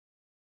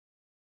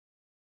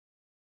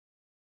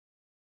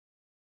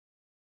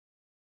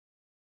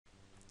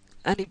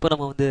And இப்போ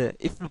நம்ம வந்து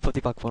இஃப் லூப்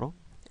பற்றி பார்க்க போகிறோம்.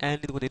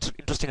 அண்ட் இது கொஞ்சம்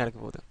இன்ட்ரெஸ்டிங்காக இருக்க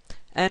போகுது.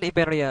 அண்ட் இப்போ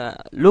என்னுடைய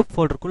லூப்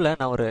ஃபோல்டருக்குள்ளே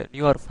நான் ஒரு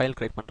நியூ ஃபைல்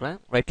கிரியேட் பண்ணுறேன்.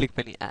 ரைட் கிளிக்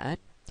பண்ணி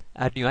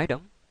add new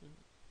item,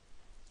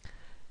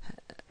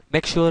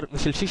 make sure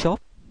visual C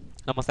shop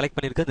நம்ம செலக்ட்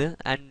பண்ணியிருக்குது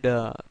அண்ட்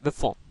வெப்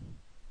ஃபார்ம்.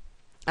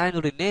 அண்ட்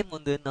ஒரு நேம்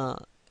வந்து நான்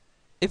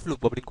இஃப்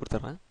லூப் அப்படின்னு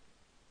கொடுத்துட்றேன்.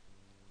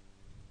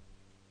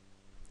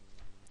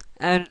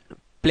 And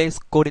place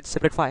code in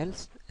separate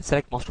files,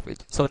 select master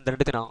page. So இந்த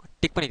ரெண்டுக்கு நான்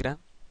டிக் பண்ணிக்கிறேன்.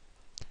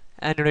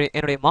 அண்ட்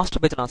என்னுடைய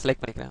மாஸ்டர் பேஜை நான்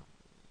செலக்ட் பண்ணிக்கிறேன்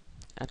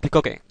அண்ட் கிளிக்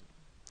ஓகே.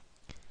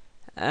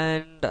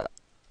 அண்ட்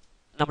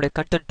நம்மளுடைய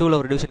கண்டென்ட் டூவில்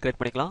ஒரு டிவிஷன் கிரியேட்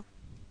பண்ணிக்கலாம்.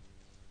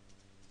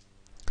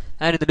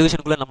 அண்ட் இந்த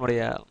டிவிஷனுக்குள்ளே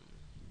நம்மளுடைய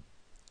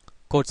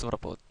கோட்ஸ்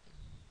வரப்போகுது.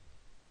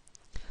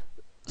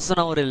 ஸோ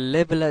நான் ஒரு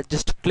லேபிளை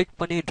ஜஸ்ட் கிளிக்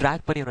பண்ணி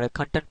ட்ராக் பண்ணி என்னோடய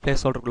கண்டென்ட்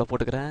பிளேஸ் ஹோல்டருக்குள்ளே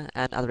போட்டுக்கிறேன்.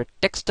 அண்ட் அதோட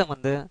டெக்ஸ்ட்டை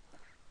வந்து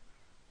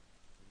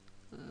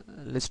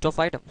லிஸ்ட் ஆஃப்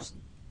ஐட்டம்ஸ்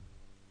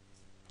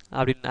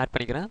அப்படின்னு ஆட்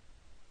பண்ணிக்கிறேன்.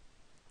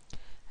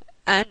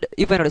 அண்ட்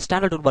இப்போ என்னோடய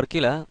ஸ்டாண்டர்ட் டூல் பார்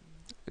கீழே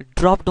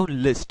ட்ராப் டவுன்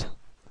லிஸ்ட்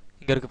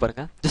இங்கே இருக்குது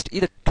பாருங்கள். ஜஸ்ட்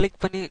இதை கிளிக்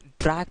பண்ணி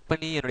ட்ராக்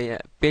பண்ணி என்னுடைய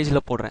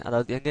பேஜில் போடுறேன்.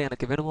 அதாவது எங்கே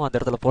எனக்கு வேணுமோ அந்த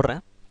இடத்துல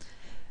போடுறேன்.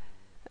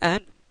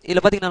 அண்ட்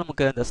இதில் பார்த்தீங்கன்னா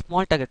நமக்கு அந்த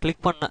ஸ்மால் டேக்கை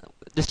கிளிக் பண்ண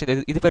ஜஸ்ட்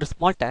இது பேர்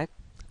ஸ்மால் டேக்.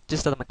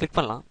 ஜஸ்ட் அதை நம்ம கிளிக்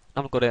பண்ணலாம்,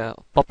 நமக்கு ஒரு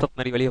பாப்அப்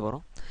மாதிரி வெளியே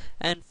வரும்.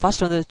 அண்ட்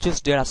ஃபர்ஸ்ட் வந்து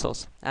சூஸ் டேட்டா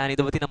சோர்ஸ். அண்ட்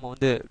இதை பற்றி நம்ம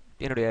வந்து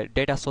என்னுடைய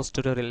டேட்டா சோர்ஸ்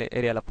டியூட்டோரியல்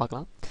ஏரியாவில்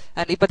பார்க்கலாம்.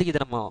 அண்ட் இப்போதைக்கு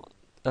இதை நம்ம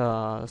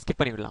ஸ்கிப்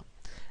பண்ணி விடலாம்.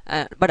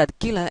 பட் அது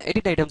கீழே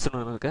எடிட் ஐட்டம்ஸ்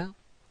ஒன்று இருக்குது,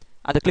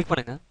 அதை கிளிக்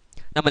பண்ணுங்கள்.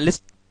 நம்ம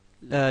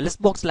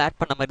லிஸ்ட் பாக்ஸில் ஆட்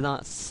பண்ண மாதிரி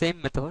தான் சேம்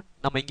மெத்தட்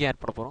நம்ம இங்கேயும்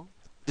ஆட் பண்ண போகிறோம்.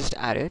 Just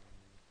add it,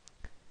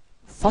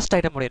 first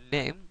ஐட்டமுடைய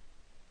name.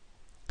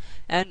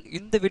 And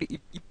இந்த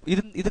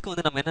இதுக்கு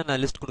வந்து நம்ம என்னென்ன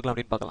லிஸ்ட் கொடுக்கலாம்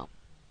அப்படின்னு பார்க்கலாம்.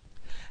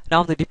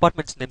 நான் வந்து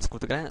டிபார்ட்மெண்ட்ஸ் நேம்ஸ்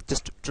கொடுத்துக்கிறேன்.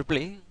 Just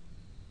triple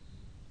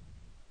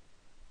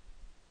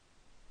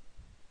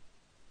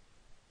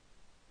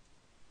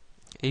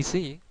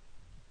AC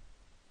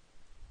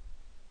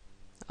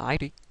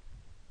ID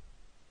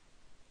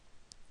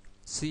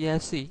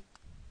CSC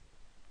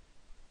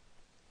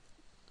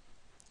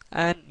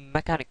and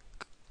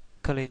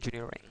mechanical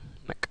engineering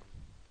Meg.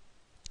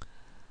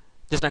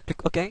 Just நான்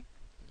கிளிக் ஓகே.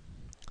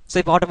 ஸோ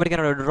இப்போ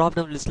ஆட்டோமேட்டிக்காக என்னோட ட்ராப்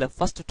டவுன் லிஸ்ட்டில்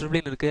ஃபர்ஸ்ட்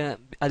ட்ரிபிள்னு இருக்குது.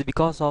 அது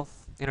பிகாஸ் ஆஃப்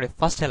என்னுடைய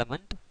ஃபர்ஸ்ட்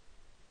எலமெண்ட்.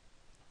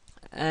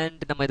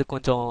 அண்ட் நம்ம இது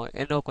கொஞ்சம்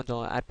இன்னும்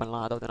கொஞ்சம் ஆட்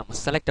பண்ணலாம். அதாவது நம்ம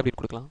செலக்ட்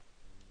அப்படின்னு கொடுக்கலாம்.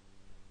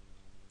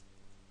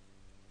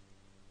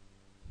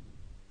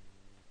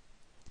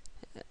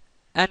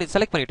 அண்ட் இது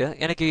செலக்ட் பண்ணிவிட்டு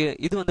எனக்கு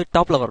இது வந்து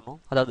டாப்பில் வரணும்.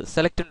 அதாவது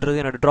செலக்ட்ன்றது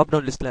என்னோட ட்ராப்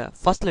டவுன் லிஸ்ட்டில்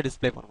ஃபர்ஸ்ட்டில்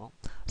டிஸ்பிளே பண்ணணும்.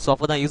 ஸோ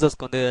அப்போ தான்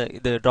யூசர்ஸ்க்கு வந்து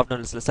இது ட்ராப்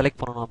டவுன் லிஸ்ட்டில் செலக்ட்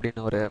பண்ணணும்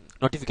அப்படின்னு ஒரு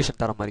நோட்டிஃபிகேஷன்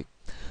தர மாதிரி.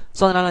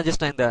 ஸோ அதனால்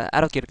ஜஸ்ட் நான் இந்த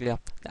ஆரோ கீ இருக்கு இல்லையா,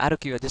 ஆரோ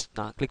கீயை ஜஸ்ட்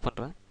நான் கிளிக்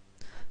பண்ணுறேன்.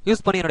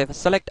 யூஸ் பண்ணி என்னுடைய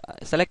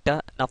செலக்டை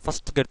நான்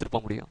ஃபஸ்ட்டுக்கு எடுத்துகிட்டு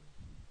போக முடியும்.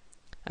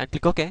 And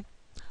click okay.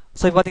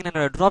 ஸோ இப்போ பார்த்தீங்கன்னா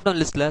என்னோட ட்ராப்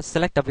டவுன் லிஸ்ட்டில்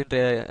செலக்ட் அப்படின்ற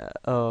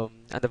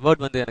அந்த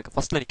வேர்ட் வந்து எனக்கு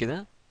ஃபஸ்ட்டில் நிற்குது.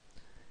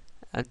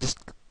 அண்ட்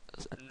ஜஸ்ட்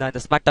நான்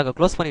இந்த ஸ்மார்ட்டாக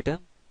க்ளோஸ் பண்ணிவிட்டு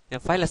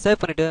என் ஃபைலை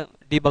சேவ் பண்ணிவிட்டு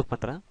டீபக்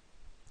பண்ணுறேன்.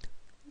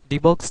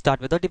 Debug start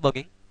without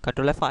debugging,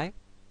 Control F5.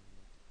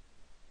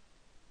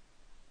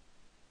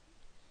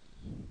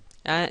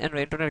 And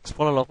என்னோட இன்டர்நெட்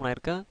எக்ஸ்ப்ளோரர் ஓப்பன்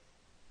ஆயிருக்கு.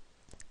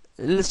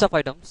 List of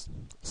items.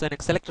 ஸோ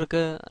எனக்கு செலக்ட்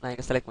இருக்கு, நான்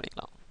இங்கே செலக்ட்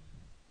பண்ணிக்கலாம்.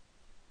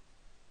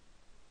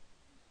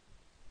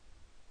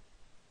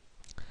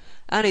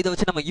 அண்ட் இதை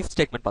வச்சு நம்ம இஃப்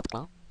ஸ்டேட்மெண்ட்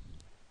பார்த்துக்கலாம்.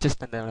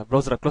 ஜஸ்ட் அந்த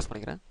ப்ரௌசரை க்ளோஸ்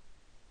பண்ணிக்கிறேன்.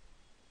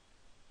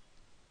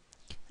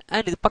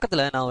 அண்ட் இது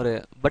பக்கத்தில் நான் ஒரு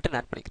பட்டன்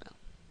ஆட் பண்ணிக்கிறேன்.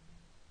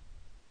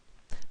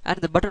 அண்ட்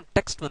இந்த பட்டன்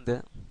டெக்ஸ்ட் வந்து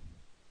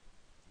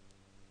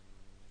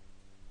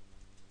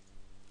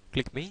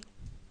click me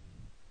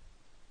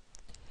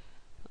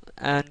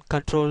and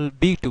Control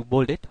B to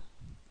bold it.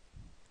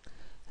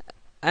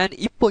 And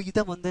இப்போ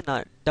இதை வந்து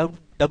நான்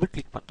டபுள்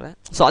கிளிக் பண்ணுறேன்.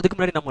 ஸோ அதுக்கு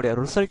முன்னாடி நம்மளுடைய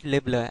ரிசல்ட்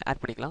லேபிளை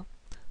ஆட் பண்ணிக்கலாம்.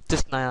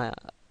 ஜஸ்ட் நான்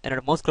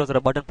என்னோட மவுஸ்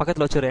க்ரோசரை பட்டன்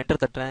பக்கத்தில் வச்சு ஒரு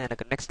என்டர் தட்டுறேன்.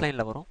 எனக்கு நெக்ஸ்ட்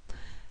லைனில் வரும்.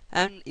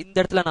 அண்ட் இந்த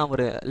இடத்துல நான்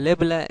ஒரு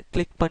லேபிளை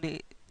கிளிக் பண்ணி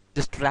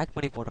ஜஸ்ட் ட்ராக்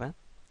பண்ணி போடுறேன்.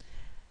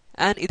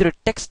 அண்ட் இதோட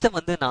டெக்ஸ்ட்டை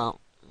வந்து நான்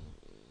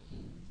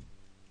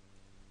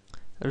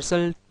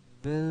result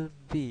will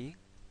be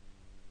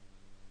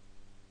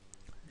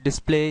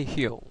display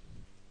here,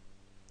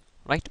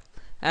 right?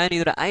 And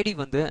இதோட ஐடி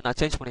வந்து நான்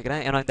சேஞ்ச்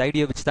பண்ணிக்கிறேன். ஏன்னா இந்த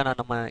ஐடியை வச்சு தான் நான்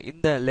நம்ம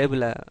இந்த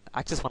லேபிளை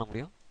ஆக்சஸ் பண்ண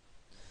முடியும்.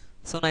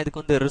 ஸோ நான்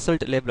இதுக்கு வந்து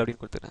ரிசல்ட் லேபிள்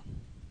அப்படின்னு கொடுத்துக்கிறேன்.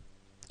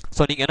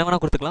 ஸோ நீங்கள் என்ன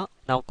வேணால் கொடுத்துக்கலாம்.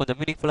 நான் கொஞ்சம்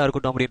மீனிங்ஃபுல்லாக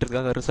இருக்கட்டும்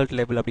அப்படின்றதுக்காக ரிசல்ட்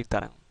லேபிள் அப்படின்னு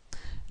தரேன்.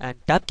 And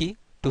tape key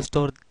to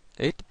store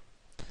it.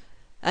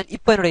 And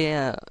இப்போ என்னுடைய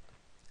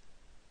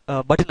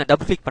பட்டனை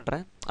டபுள் கிளிக்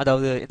பண்ணுறேன்.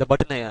 அதாவது இந்த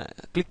பட்டனை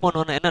கிளிக்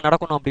பண்ணோன்னு என்ன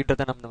நடக்கணும்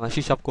அப்படின்றத நம்ம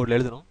சி ஷாப் கோடில்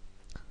எழுதணும்.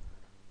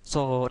 ஸோ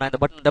நான்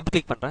இந்த பட்டனை டபுள்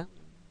கிளிக் பண்ணுறேன்.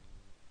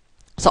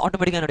 ஸோ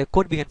ஆட்டோமேட்டிக்காக என்னுடைய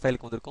கோட் பிகன்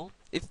ஃபைலுக்கு வந்திருக்கும்.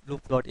 if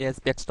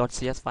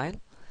loop.aspx.cs file.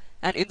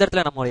 அண்ட் இந்த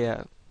இடத்துல நம்மளுடைய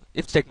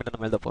if ஸ்டேட்மெண்ட்டை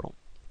நம்ம எழுத போகிறோம்.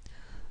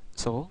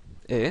 So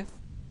if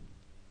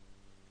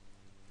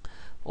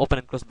open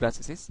and close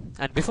braces.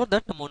 And before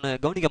that நம்ம ஒன்று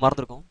கவனிக்க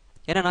மறந்துருக்கோம்.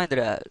 ஏன்னா இந்த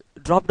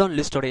ட்ராப் டவுன்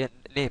லிஸ்டோடைய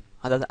நேம்,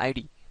 அதாவது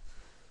ஐடி.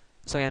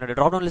 ஸோ என்னோட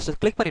ட்ராப் டவுன் லிஸ்ட்டை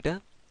கிளிக் பண்ணிவிட்டு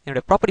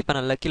என்னோடய ப்ராப்பர்ட்டி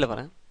பேனலில் கீழே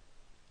வரேன்.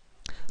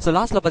 ஸோ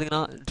லாஸ்ட்டில்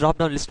பார்த்தீங்கன்னா ட்ராப்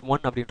டவுன் லிஸ்ட்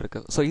 1 அப்படின்னு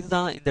இருக்குது. ஸோ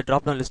இதுதான் இந்த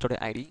ட்ராப் டவுன் லிஸ்டோட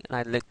ஐடி.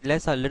 நான் இதில்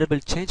லேசாக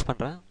லிட்டபிள் சேஞ்ச்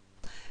பண்ணுறேன்.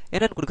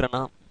 என்னென்னு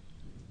கொடுக்குறேன்னா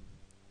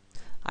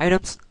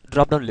ஐட்டம்ஸ்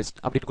ட்ராப் டவுன் லிஸ்ட்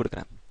அப்படின்னு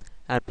கொடுக்குறேன்.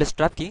 And plus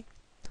drop key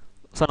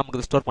so நமக்கு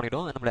இது ஸ்டோர்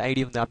பண்ணிவிடும், நம்மளோட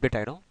ஐடி வந்து அப்டேட்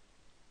ஆகிடும்.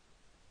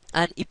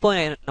 அண்ட் இப்போ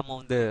நம்ம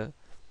வந்து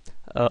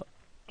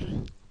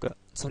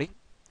சாரி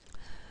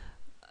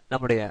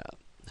நம்மளுடைய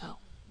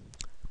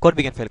கோட்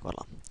பிகன் ஃபைலுக்கு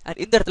வரலாம். அண்ட்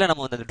இந்த இடத்துல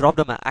நம்ம வந்து அந்த ட்ராப்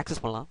டவுன்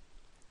ஆக்சஸ் பண்ணலாம்.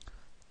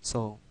 So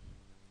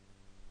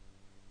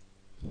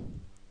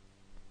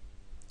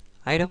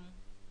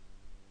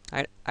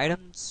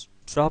items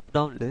drop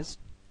down list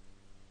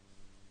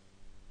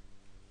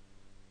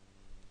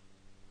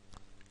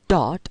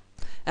dot.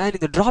 And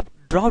இந்த ட்ராப்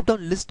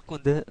டவுன் லிஸ்ட்க்கு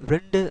வந்து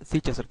 2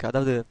 ஃபீச்சர்ஸ் இருக்குது.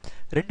 அதாவது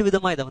 2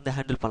 விதமாக இதை வந்து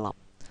ஹேண்டில் பண்ணலாம்.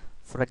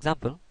 ஃபார்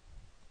எக்ஸாம்பிள்,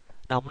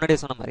 நான் முன்னாடியே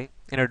சொன்ன மாதிரி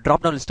என்னோட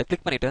ட்ராப் டவுன் லிஸ்ட்டை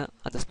கிளிக் பண்ணிவிட்டு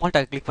அந்த ஸ்மால்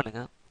டேக் கிளிக்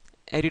பண்ணுங்கள்,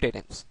 edit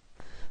items.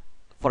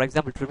 For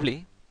example triple E.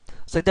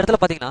 So இந்த இடத்துல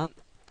பார்த்தீங்கன்னா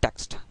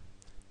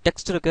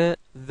டெக்ஸ்ட் இருக்குது,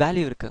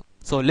 வேல்யூ இருக்குது.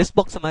 ஸோ லிஸ்ட்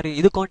பாக்ஸ் மாதிரி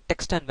இதுக்கும்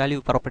டெக்ஸ்ட் அண்ட் வேல்யூ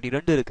ப்ராப்பர்ட்டி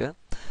 2 இருக்குது.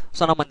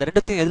 ஸோ நம்ம அந்த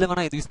 2த்தையும் எதில்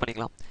வேணால் இது யூஸ்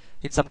பண்ணிக்கலாம்.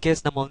 இன் சம்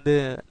கேஸ் நம்ம வந்து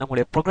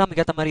நம்மளுடைய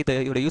ப்ரோக்ராமுக்கு ஏற்ற மாதிரி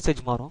இதோட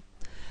யூசேஜ் மாறும்.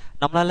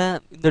 நம்மளால்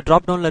இந்த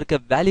ட்ராப் டவுனில் இருக்க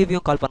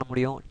வேல்யூவையும் கால் பண்ண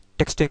முடியும்,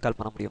 டெக்ஸ்ட்டையும் கால்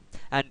பண்ண முடியும்.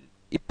 அண்ட்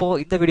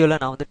இப்போது இந்த வீடியோவில்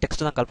நான் வந்து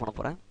டெக்ஸ்ட் தான் கால் பண்ண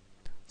போகிறேன்.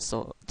 So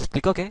just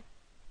click okay.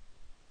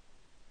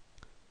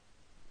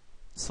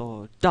 So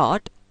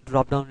dot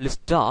drop down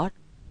list dot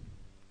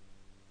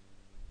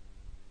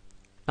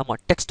நம்ம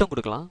டெக்ஸ்ட்டும்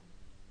கொடுக்கலாம்,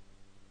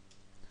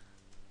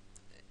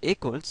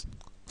 ஈக்குவல்ஸ்.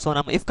 ஸோ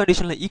நம்ம இஃப்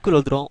கண்டிஷனில் ஈக்குவல்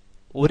வந்துடும்,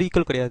 ஒரு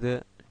ஈக்குவல் கிடையாது,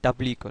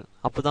 டபுள் ஈக்குவல்.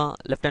 அப்போ தான்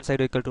left hand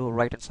side equal to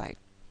right hand side.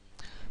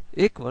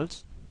 Equals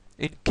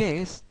in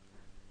case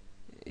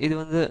இது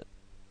வந்து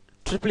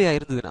ட்ரிபிளியாக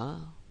இருந்ததுன்னா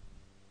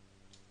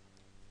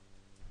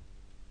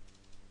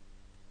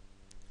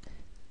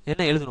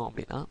என்ன எழுதணும்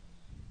அப்படின்னா,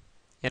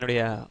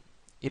 என்னுடைய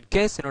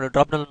இன்கேஸ் என்னோட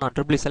ட்ராப் டவுன் நான்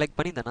ட்ரிபிளி செலக்ட்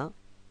பண்ணியிருந்தேன்னா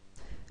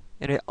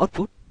என்னுடைய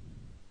அவுட்புட்,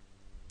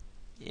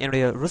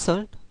 என்னுடைய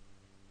ரிசல்ட்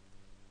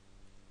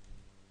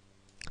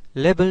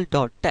லேபிள்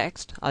டாட்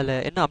டெக்ஸ்ட்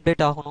அதில் என்ன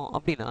அப்டேட் ஆகணும்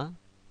அப்படின்னா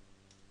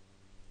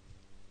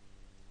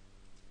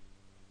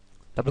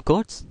டபுள்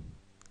கோட்ஸ்.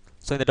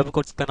 ஸோ இந்த டபுள்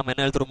கோட்ஸ்க்கு நம்ம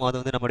என்ன எழுதுறோமோ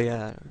அது வந்து நம்முடைய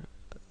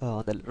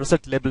அந்த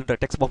ரிசல்ட் லேபிள்ன்ற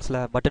டெக்ஸ்ட் பாக்ஸில்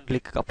பட்டன்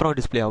கிளிக் அப்புறம்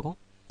டிஸ்பிளே ஆகும்.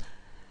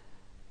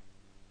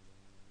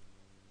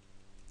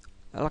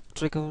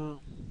 Electrical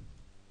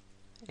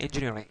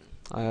engineering,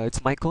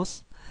 it's my course.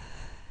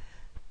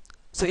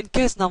 So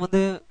in case நான்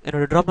வந்து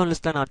என்னோட ட்ராப் டவுன்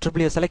லிஸ்ட்டில் நான்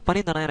ட்ரிபிளியை செலக்ட்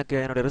பண்ணியிருந்தேன்னா எனக்கு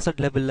என்னோட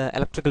ரிசல்ட் லேபிளில்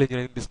எலக்ட்ரிக்கல்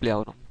இன்ஜினியரிங் டிஸ்பிளே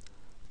ஆகணும்.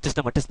 ஜஸ்ட்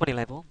நம்ம டெஸ்ட்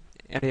பண்ணிடலாம். இப்போ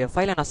என்னுடைய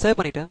ஃபைலை நான் சேவ்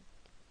பண்ணிவிட்டேன்.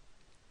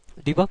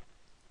 Debug,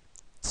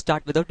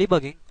 start without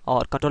debugging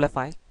R control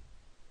F5.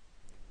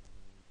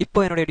 இப்போ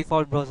என்னுடைய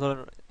default browser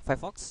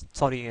Firefox,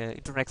 sorry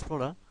internet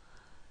explorer.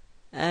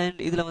 And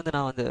இதில் வந்து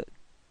நான் வந்து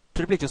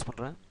ட்ரிபிளி சூஸ்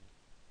பண்ணுறேன்.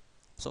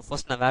 ஸோ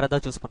ஃபர்ஸ்ட் நான் வேறு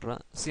ஏதாவது சூஸ்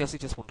பண்ணுறேன், CFC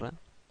சூஸ் பண்ணுறேன்,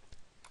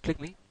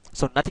 click me.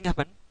 So nothing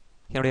happen,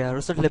 என்னுடைய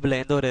ரிசல்ட்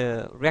லேபிளில் எந்த ஒரு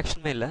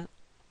ரியாக்ஷனுமே இல்லை.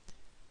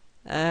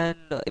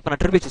 அண்ட் இப்போ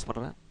நான் ட்ரிபிளி சூஸ்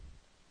பண்ணுறேன்.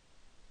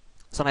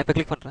 ஸோ நான் இப்போ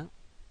கிளிக் பண்ணுறேன்.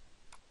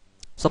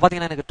 ஸோ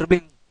பார்த்தீங்கன்னா எனக்கு ட்ரிபிளி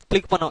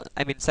கிளிக்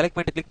செலக்ட்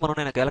பண்ணிட்டு கிளிக்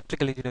பண்ணோன்னா எனக்கு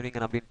எலக்ட்ரிக்கல் இன்ஜினியரிங்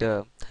அப்படின்ட்டு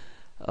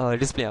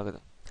டிஸ்பிளே ஆகுது.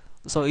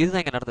 ஸோ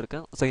இதுதான் இங்கே நடந்திருக்கு.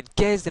 ஸோ இன்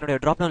கேஸ் என்னுடைய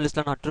ட்ராப் டவுன்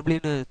லிஸ்ட்டில் நான்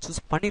ட்ரிபிளின்னு சூஸ்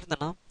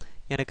பண்ணியிருந்தேன்னா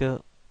எனக்கு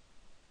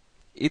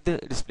இது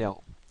டிஸ்பிளே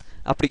ஆகும்.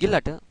 அப்படி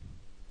இல்லாட்டு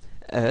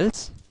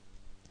எல்ஸ்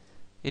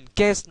இன்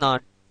கேஸ்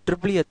நான்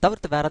ட்ரிபிளியை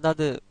தவிர்த்து வேறு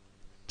ஏதாவது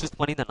choose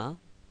பண்ணியிருந்தேன்னா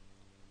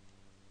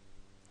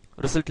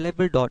result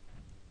label dot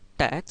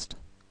text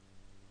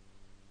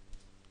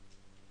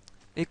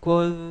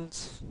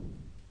equals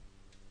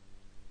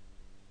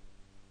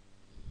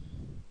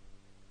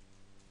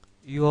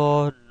you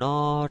are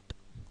not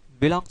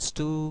belongs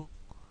to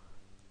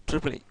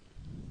triple A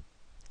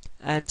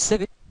and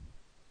save it.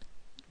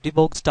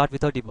 Debug, start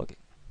without debugging.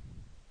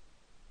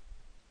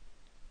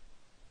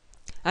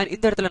 and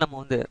இந்த இடத்துல நம்ம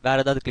வந்து வேற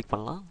ஏதாவது கிளிக்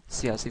பண்ணலாம்.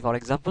 CRC for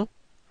example,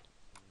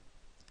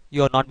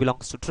 you are not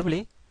belongs to triple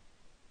A.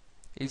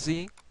 easy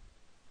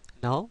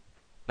now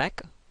Mac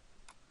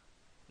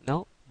no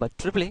but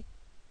triple A,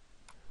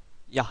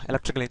 yeah,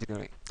 electrical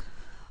engineering.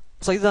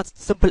 so இதுதான்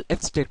simple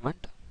if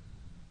statement.